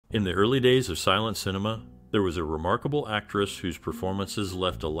In the early days of silent cinema, there was a remarkable actress whose performances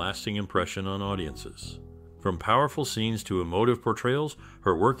left a lasting impression on audiences. From powerful scenes to emotive portrayals,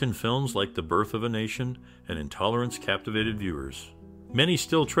 her work in films like The Birth of a Nation and Intolerance captivated viewers. Many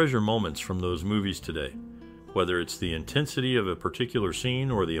still treasure moments from those movies today. Whether it's the intensity of a particular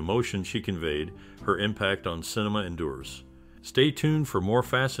scene or the emotion she conveyed, her impact on cinema endures. Stay tuned for more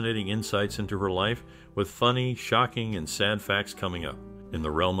fascinating insights into her life, with funny, shocking, and sad facts coming up. In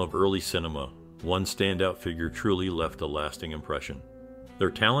the realm of early cinema, one standout figure truly left a lasting impression.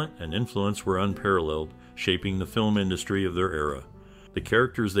 Their talent and influence were unparalleled, shaping the film industry of their era. The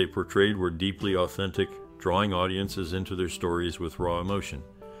characters they portrayed were deeply authentic, drawing audiences into their stories with raw emotion.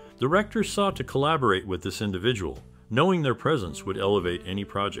 Directors sought to collaborate with this individual, knowing their presence would elevate any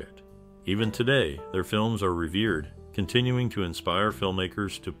project. Even today, their films are revered, continuing to inspire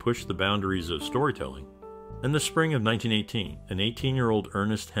filmmakers to push the boundaries of storytelling. In the spring of 1918, an 18-year-old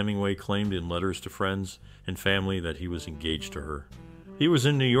Ernest Hemingway claimed in letters to friends and family that he was engaged to her. He was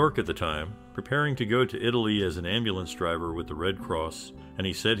in New York at the time, preparing to go to Italy as an ambulance driver with the Red Cross, and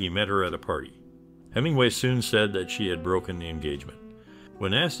he said he met her at a party. Hemingway soon said that she had broken the engagement.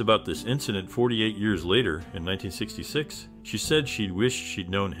 When asked about this incident 48 years later, in 1966, she said she'd wished she'd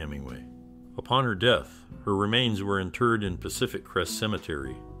known Hemingway. Upon her death, her remains were interred in Pacific Crest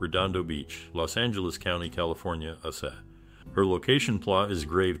Cemetery, Redondo Beach, Los Angeles County, California, USA. Her location plot is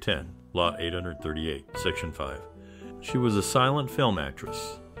Grave 10, Lot 838, Section 5. She was a silent film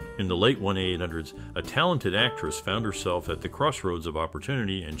actress. In the late 1800s, a talented actress found herself at the crossroads of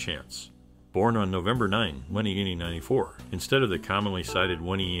opportunity and chance. Born on November 9, 1894, instead of the commonly cited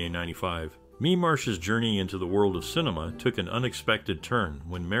 1895, Mae Marsh's journey into the world of cinema took an unexpected turn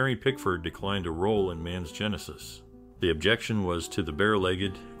when Mary Pickford declined a role in Man's Genesis. The objection was to the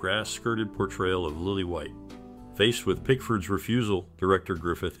bare-legged, grass-skirted portrayal of Lily White. Faced with Pickford's refusal, director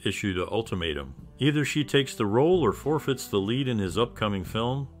Griffith issued an ultimatum. Either she takes the role or forfeits the lead in his upcoming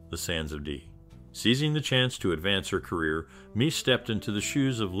film, The Sands of Dee. Seizing the chance to advance her career, Mae stepped into the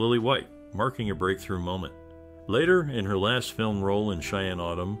shoes of Lily White, marking a breakthrough moment. Later, in her last film role in Cheyenne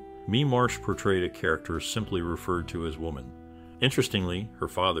Autumn, Mae Marsh portrayed a character simply referred to as Woman. Interestingly, her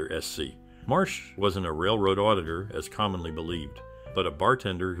father, S.C. Marsh, wasn't a railroad auditor as commonly believed, but a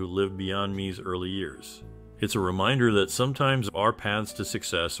bartender who lived beyond Mae's early years. It's a reminder that sometimes our paths to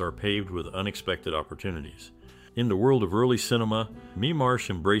success are paved with unexpected opportunities. In the world of early cinema, Mae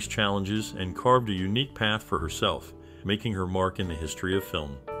Marsh embraced challenges and carved a unique path for herself, making her mark in the history of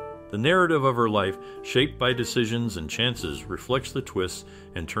film. The narrative of her life, shaped by decisions and chances, reflects the twists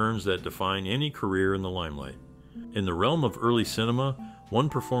and turns that define any career in the limelight. In the realm of early cinema, one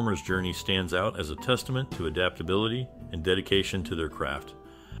performer's journey stands out as a testament to adaptability and dedication to their craft.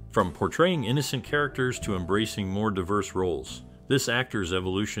 From portraying innocent characters to embracing more diverse roles, this actor's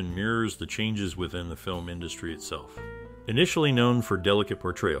evolution mirrors the changes within the film industry itself. Initially known for delicate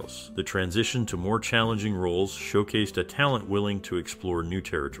portrayals, the transition to more challenging roles showcased a talent willing to explore new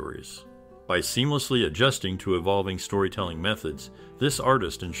territories. By seamlessly adjusting to evolving storytelling methods, this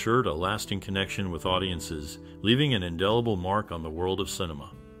artist ensured a lasting connection with audiences, leaving an indelible mark on the world of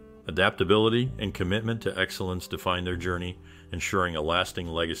cinema. Adaptability and commitment to excellence define their journey, ensuring a lasting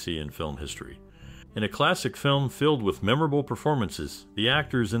legacy in film history. In a classic film filled with memorable performances, the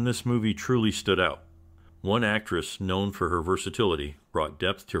actors in this movie truly stood out. One actress, known for her versatility, brought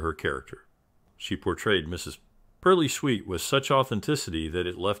depth to her character. She portrayed Mrs. Pearly Sweet with such authenticity that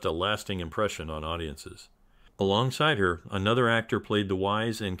it left a lasting impression on audiences. Alongside her, another actor played the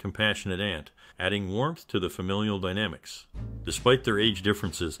wise and compassionate aunt, adding warmth to the familial dynamics. Despite their age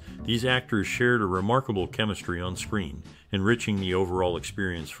differences, these actors shared a remarkable chemistry on screen, enriching the overall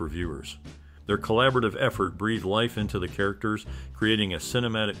experience for viewers. Their collaborative effort breathed life into the characters, creating a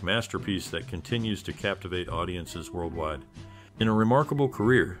cinematic masterpiece that continues to captivate audiences worldwide. In a remarkable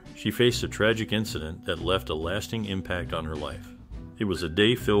career, she faced a tragic incident that left a lasting impact on her life. It was a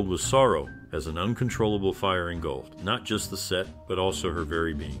day filled with sorrow as an uncontrollable fire engulfed not just the set, but also her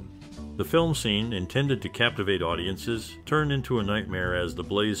very being. The film scene, intended to captivate audiences, turned into a nightmare as the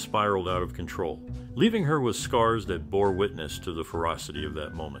blaze spiraled out of control, leaving her with scars that bore witness to the ferocity of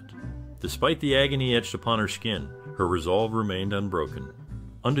that moment. Despite the agony etched upon her skin, her resolve remained unbroken.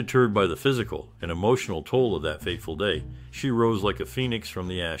 Undeterred by the physical and emotional toll of that fateful day, she rose like a phoenix from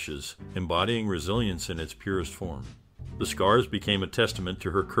the ashes, embodying resilience in its purest form. The scars became a testament to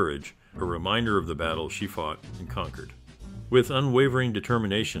her courage, a reminder of the battle she fought and conquered. With unwavering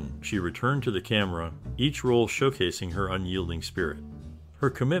determination, she returned to the camera, each role showcasing her unyielding spirit. Her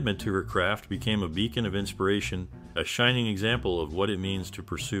commitment to her craft became a beacon of inspiration, a shining example of what it means to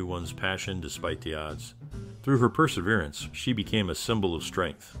pursue one's passion despite the odds. Through her perseverance, she became a symbol of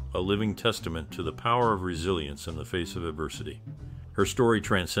strength, a living testament to the power of resilience in the face of adversity. Her story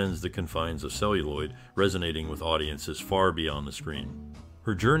transcends the confines of celluloid, resonating with audiences far beyond the screen.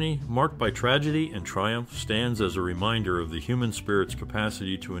 Her journey, marked by tragedy and triumph, stands as a reminder of the human spirit's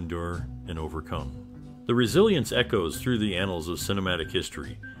capacity to endure and overcome. The resilience echoes through the annals of cinematic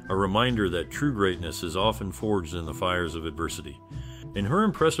history, a reminder that true greatness is often forged in the fires of adversity. In her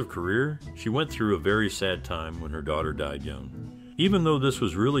impressive career, she went through a very sad time when her daughter died young. Even though this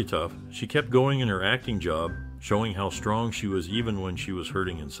was really tough, she kept going in her acting job, showing how strong she was even when she was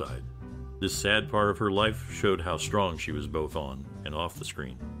hurting inside. This sad part of her life showed how strong she was both on and off the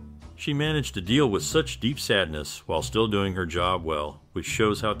screen. She managed to deal with such deep sadness while still doing her job well, which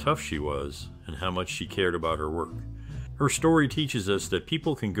shows how tough she was and how much she cared about her work. Her story teaches us that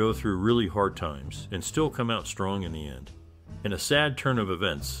people can go through really hard times and still come out strong in the end. In a sad turn of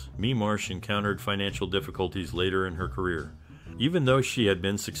events, Mae Marsh encountered financial difficulties later in her career. Even though she had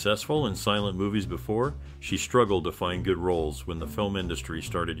been successful in silent movies before, she struggled to find good roles when the film industry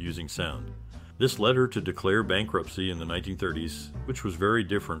started using sound. This led her to declare bankruptcy in the 1930s, which was very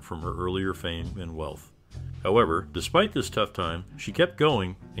different from her earlier fame and wealth. However, despite this tough time, she kept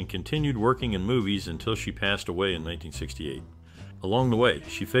going and continued working in movies until she passed away in 1968. Along the way,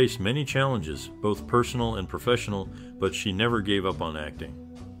 she faced many challenges, both personal and professional, but she never gave up on acting.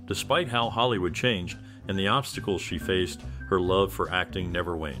 Despite how Hollywood changed and the obstacles she faced, her love for acting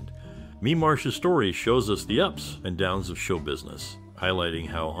never waned. Mae Marsh's story shows us the ups and downs of show business, highlighting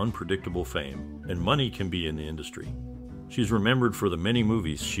how unpredictable fame and money can be in the industry. She's remembered for the many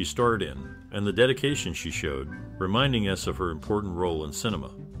movies she starred in and the dedication she showed, reminding us of her important role in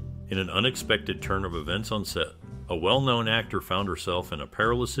cinema. In an unexpected turn of events on set, a well-known actor found herself in a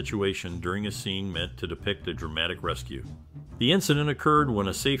perilous situation during a scene meant to depict a dramatic rescue. The incident occurred when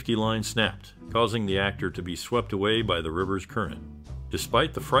a safety line snapped, causing the actor to be swept away by the river's current.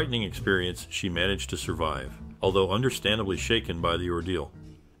 Despite the frightening experience, she managed to survive, although understandably shaken by the ordeal.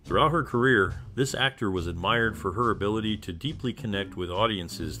 Throughout her career, this actor was admired for her ability to deeply connect with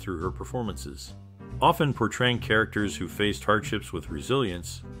audiences through her performances. Often portraying characters who faced hardships with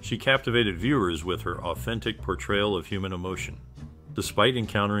resilience, she captivated viewers with her authentic portrayal of human emotion. Despite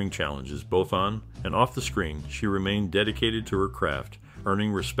encountering challenges both on and off the screen, she remained dedicated to her craft,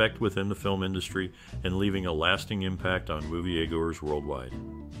 earning respect within the film industry and leaving a lasting impact on moviegoers worldwide.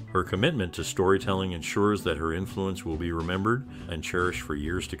 Her commitment to storytelling ensures that her influence will be remembered and cherished for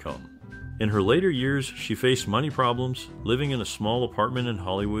years to come. In her later years, she faced money problems, living in a small apartment in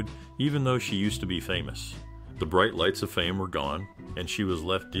Hollywood, even though she used to be famous. The bright lights of fame were gone, and she was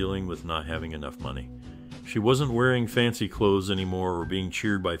left dealing with not having enough money. She wasn't wearing fancy clothes anymore or being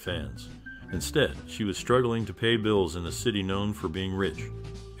cheered by fans. Instead, she was struggling to pay bills in a city known for being rich.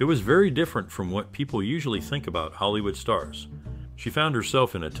 It was very different from what people usually think about Hollywood stars. She found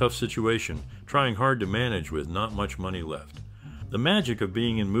herself in a tough situation, trying hard to manage with not much money left. The magic of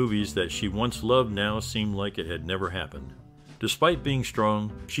being in movies that she once loved now seemed like it had never happened. Despite being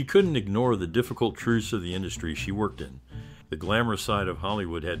strong, she couldn't ignore the difficult truths of the industry she worked in. The glamorous side of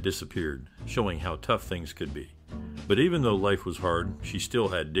Hollywood had disappeared, showing how tough things could be. But even though life was hard, she still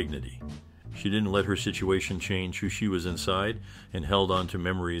had dignity. She didn't let her situation change who she was inside and held on to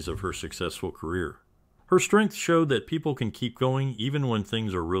memories of her successful career. Her strength showed that people can keep going even when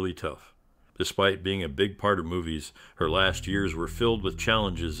things are really tough. Despite being a big part of movies, her last years were filled with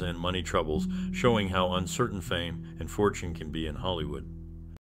challenges and money troubles, showing how uncertain fame and fortune can be in Hollywood.